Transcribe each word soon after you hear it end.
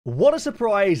What a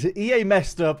surprise, EA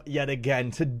messed up yet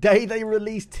again. Today they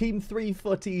released Team 3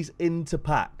 footies into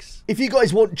packs. If you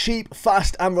guys want cheap,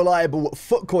 fast and reliable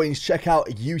foot coins, check out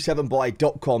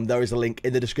u7buy.com. There is a link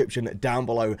in the description down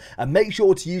below. And make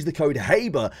sure to use the code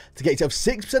HABER to get yourself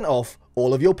 6% off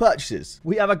all of your purchases.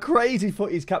 We have a crazy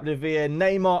footies captive here.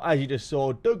 Neymar, as you just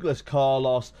saw, Douglas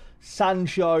Carlos,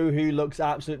 Sancho, who looks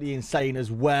absolutely insane as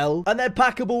well. And they're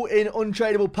packable in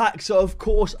untradeable packs. So, of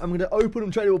course, I'm going to open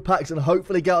untradeable packs and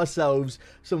hopefully get ourselves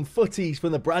some footies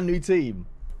from the brand new team.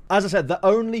 As I said, they're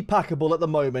only packable at the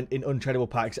moment in untradeable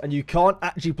packs, and you can't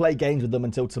actually play games with them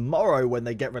until tomorrow when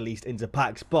they get released into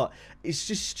packs. But it's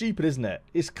just stupid, isn't it?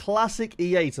 It's classic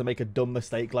EA to make a dumb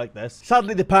mistake like this.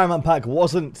 Sadly, the Paramount pack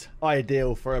wasn't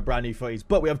ideal for a brand new footies,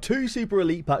 but we have two Super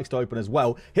Elite packs to open as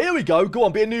well. Here we go. Go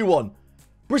on, be a new one.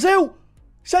 Brazil,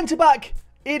 centre-back.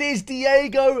 It is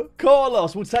Diego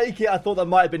Carlos. We'll take it. I thought that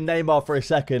might have been Neymar for a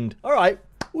second. All right.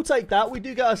 We'll take that. We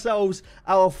do get ourselves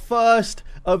our first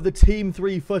of the Team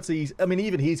 3 footies. I mean,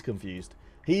 even he's confused.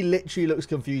 He literally looks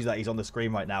confused that he's on the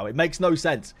screen right now. It makes no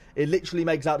sense. It literally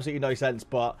makes absolutely no sense.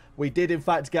 But we did, in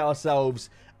fact, get ourselves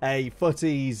a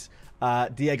footies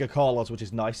Diego Carlos, which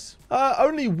is nice.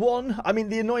 Only one. I mean,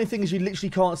 the annoying thing is you literally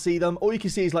can't see them. All you can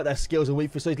see is like their skills and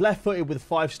weak foot. So he's left-footed with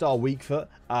 5-star weak foot.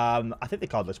 I think the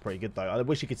card looks pretty good though. I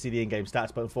wish you could see the in-game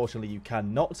stats, but unfortunately you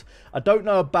cannot. I don't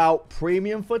know about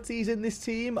premium footies in this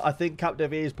team. I think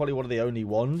Captive is probably one of the only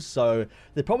ones. So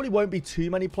there probably won't be too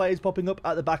many players popping up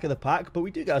at the back of the pack. But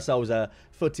we do get ourselves a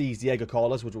footies Diego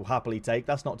Carlos, which we'll happily take.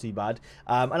 That's not too bad.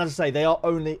 And as I say, they are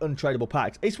only untradeable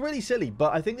packs. It's really silly,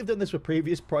 but I think they've done this for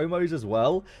previous promos as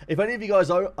well. If any of you guys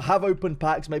have opened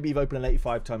packs, maybe you've opened an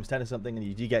 85 times 10 or something, and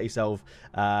you do get yourself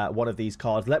one of these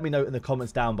cards, let me know in the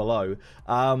comments down below.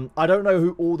 I don't know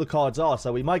who all the cards are,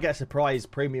 so we might get a surprise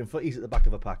premium footies at the back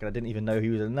of a pack, and I didn't even know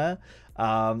who was in there.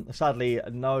 Sadly,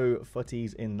 no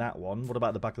footies in that one. What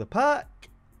about the back of the pack?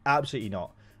 Absolutely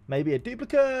not. Maybe a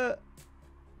duplicate.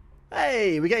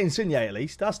 Hey, we're getting Insigne at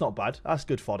least. That's not bad. That's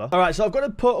good fodder. All right, so I've got to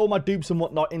put all my dupes and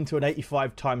whatnot into an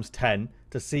 85 times 10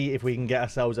 to see if we can get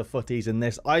ourselves a footies in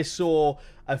this. I saw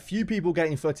a few people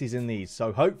getting footies in these,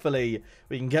 so hopefully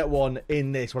we can get one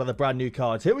in this, one of the brand new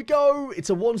cards. Here we go. It's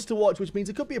a once to watch, which means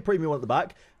it could be a premium one at the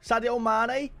back. Sadio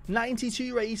Mane,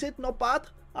 92 rated. Not bad.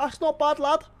 That's not bad,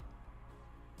 lad.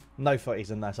 No footies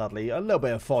in there, sadly. A little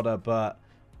bit of fodder, but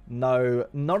no,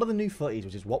 none of the new footies,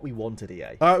 which is what we wanted, EA.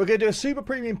 All right, we're going to do a super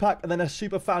premium pack and then a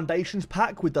super foundations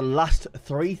pack with the last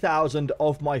 3,000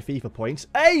 of my FIFA points.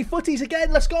 Hey, footies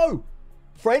again. Let's go.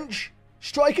 French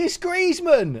striker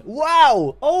Griezmann.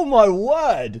 Wow. Oh, my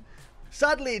word.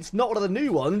 Sadly, it's not one of the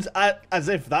new ones, as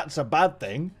if that's a bad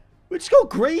thing. We just got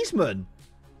Griezmann.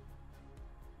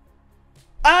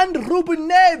 And Ruben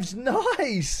Neves.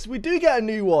 Nice. We do get a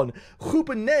new one.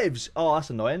 Ruben Neves. Oh, that's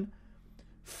annoying.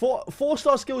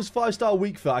 4-star skills, 5-star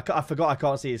weak foot. I forgot I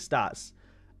can't see his stats.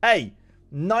 Hey,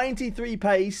 93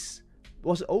 pace.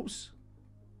 What's it? Oops.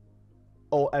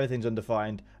 Oh, everything's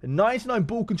undefined. 99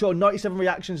 ball control, 97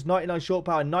 reactions, 99 short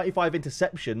power, 95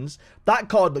 interceptions. That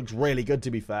card looks really good,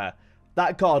 to be fair.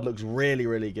 That card looks really,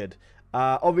 really good.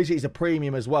 Obviously, it's a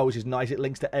premium as well, which is nice. It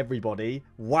links to everybody.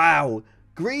 Wow.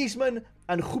 Griezmann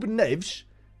and Ruben Neves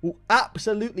will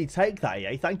absolutely take that,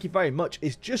 EA. Thank you very much.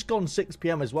 It's just gone 6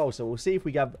 PM as well, so we'll see if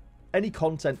we have any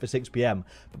content for 6 PM.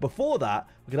 But before that,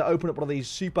 we're going to open up one of these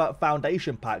super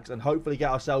foundation packs and hopefully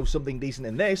get ourselves something decent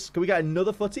in this. Can we get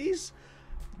another footies?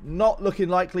 Not looking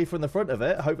likely from the front of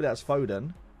it. Hopefully that's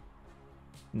Foden.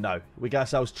 No. We get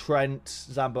ourselves Trent,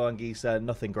 Zambo and Gisa.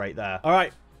 Nothing great there. All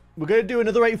right. We're going to do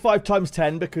another 85 times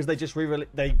 10 because they just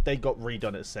they got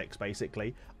redone at 6,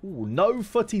 basically. Ooh, no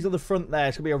footies on the front there.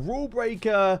 It's going to be a rule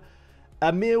breaker.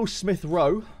 Emil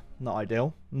Smith-Rowe. Not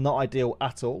ideal. Not ideal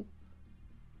at all.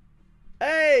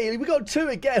 Hey, we got 2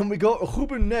 again. We got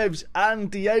Ruben Neves and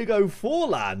Diego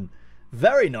Forlan.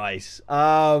 Very nice.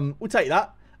 We'll take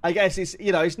that. I guess it's,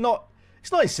 you know, it's not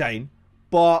insane,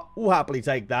 but we'll happily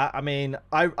take that. I mean,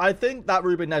 I think that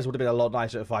Ruben Neves would have been a lot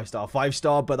nicer at 5-star.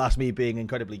 5-star, but that's me being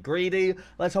incredibly greedy.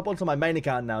 Let's hop onto my main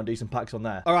account now and do some packs on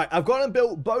there. All right, I've gone and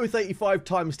built both 85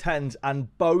 times 10s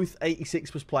and both 86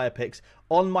 plus player picks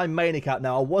on my main account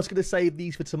now. I was going to save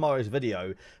these for tomorrow's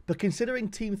video, but considering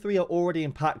Team 3 are already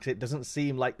in packs, it doesn't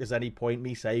seem like there's any point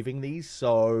me saving these,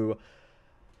 so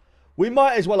we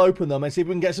might as well open them and see if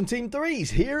we can get some Team 3s.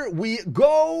 Here we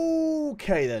go.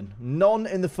 Okay, then. None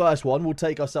in the first one. We'll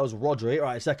take ourselves Rodri. All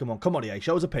right, second one. Come on, EA.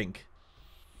 Show us a pink.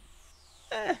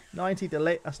 90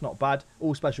 delete. That's not bad.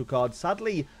 All special cards.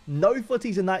 Sadly, no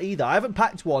footies in that either. I haven't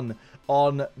packed one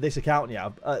on this account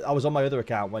yet. I was on my other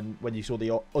account when you saw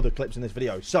the other clips in this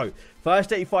video. So,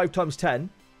 first 85 times 10.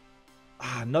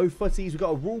 No footies. We've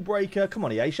got a rule breaker. Come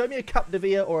on, EA. Show me a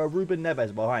Capdevia or a Ruben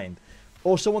Neves behind.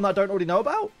 Or someone that I don't already know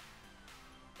about.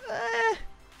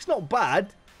 It's not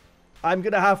bad. I'm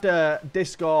going to have to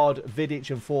discard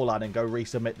Vidic and Forlan and go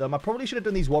resubmit them. I probably should have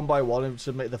done these one by one and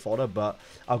submit the fodder, but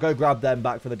I'll go grab them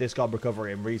back for the discard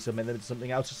recovery and resubmit them to something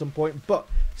else at some point. But,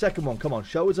 second one, come on,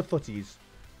 show us a footies.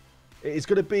 It's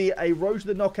going to be a Road to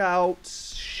the Knockout,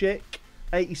 Schick,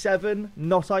 87,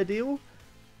 not ideal.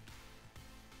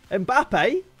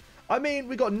 Mbappe, I mean,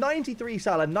 we got 93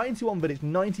 Salah, 91 Vidic,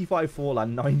 95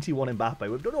 Forlan, 91 Mbappe.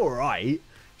 We've done all right.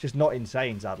 Just not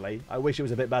insane, sadly. I wish it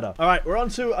was a bit better. All right, we're on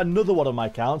to another one of my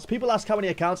accounts. People ask how many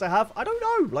accounts I have. I don't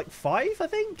know, like 5, I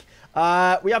think.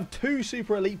 We have 2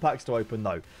 Super Elite packs to open,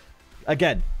 though.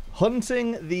 Again,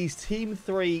 hunting these Team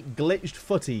 3 glitched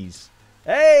footies.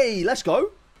 Hey, let's go.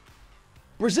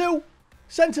 Brazil,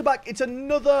 centre-back. It's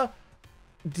another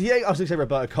Diego. I was going to say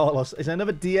Roberto Carlos. It's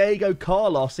another Diego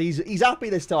Carlos. He's happy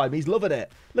this time. He's loving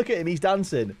it. Look at him. He's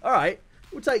dancing. All right,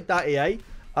 we'll take that, EA.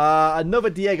 Another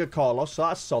Diego Carlos, so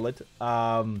that's solid.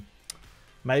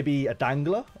 Maybe a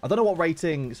Dangler. I don't know what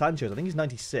rating Sancho is. I think he's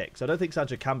 96. I don't think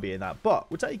Sancho can be in that,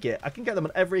 but we'll take it. I can get them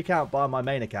on every account bar my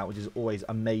main account, which is always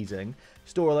amazing.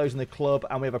 Store all those in the club,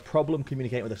 and we have a problem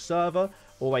communicating with the server.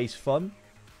 Always fun.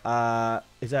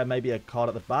 Is there maybe a card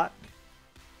at the back?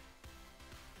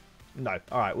 No.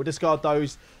 All right, we'll discard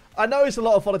those. I know it's a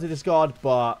lot of fodder to discard,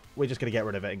 but we're just going to get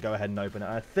rid of it and go ahead and open it.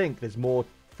 And I think there's more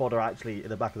fodder actually in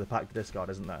the back of the pack to discard,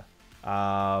 isn't there?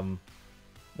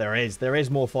 There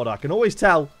is more fodder. I can always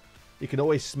tell. You can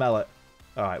always smell it.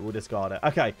 All right, we'll discard it.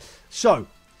 Okay, so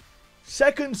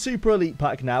second Super Elite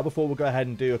pack now before we'll go ahead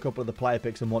and do a couple of the player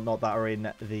picks and whatnot that are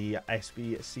in the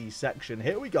SBC section.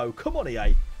 Here we go. Come on,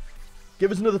 EA.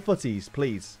 Give us another footies,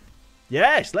 please.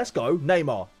 Yes, let's go.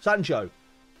 Neymar, Sancho.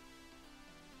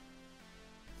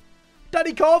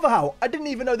 Danny Carvajal. I didn't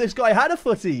even know this guy had a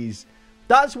footies.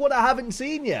 That's what I haven't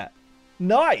seen yet.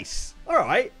 Nice. All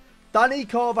right. Danny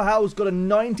Carvajal's got a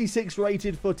 96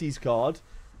 rated footies card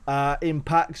in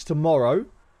packs tomorrow.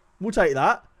 We'll take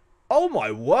that. Oh,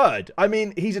 my word. I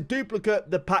mean, he's a duplicate.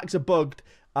 The packs are bugged.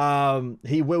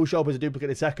 He will show up as a duplicate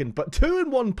in a second. But 2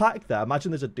 in 1 pack there.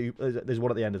 Imagine there's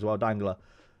one at the end as well, Dangler.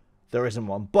 There isn't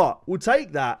one. But we'll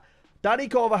take that. Danny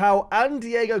Carvajal and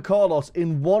Diego Carlos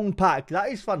in 1 pack.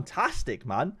 That is fantastic,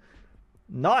 man.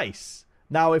 Nice.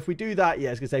 Now, if we do that, yeah,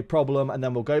 it's going to say problem, and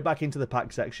then we'll go back into the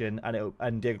pack section,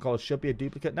 and Diego Carlos should be a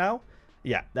duplicate now.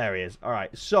 Yeah, there he is. All right,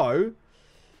 so...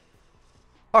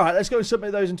 All right, let's go and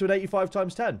submit those into an 85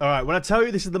 times 10. All right, when I tell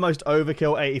you this is the most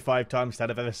overkill 85 times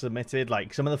 10 I've ever submitted,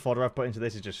 like, some of the fodder I've put into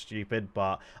this is just stupid,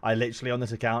 but I literally, on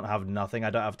this account, have nothing.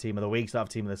 I don't have Team of the Week, so I don't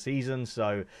have Team of the Season,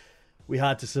 so... We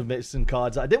had to submit some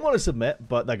cards that I didn't want to submit,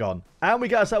 but they're gone. And we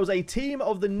got ourselves a Team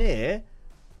of the Near...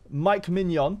 Mike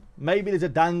Mignon. Maybe there's a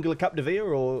Dangler Capdevia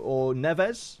or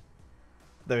Neves.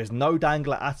 There is no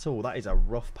Dangler at all. That is a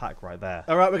rough pack right there.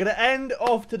 All right, we're going to end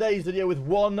off today's video with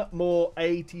one more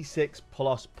 86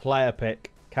 plus player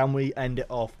pick. Can we end it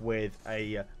off with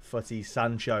a FUTTIES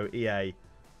Sancho EA?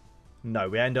 No,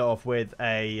 we end it off with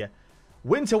a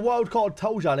Winter Wildcard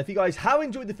Toljan. If you guys have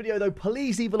enjoyed the video, though,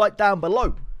 please leave a like down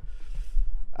below.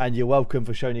 And you're welcome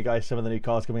for showing you guys some of the new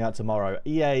cards coming out tomorrow.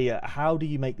 EA, how do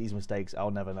you make these mistakes?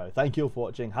 I'll never know. Thank you all for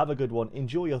watching. Have a good one.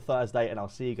 Enjoy your Thursday, and I'll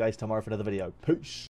see you guys tomorrow for another video. Peace.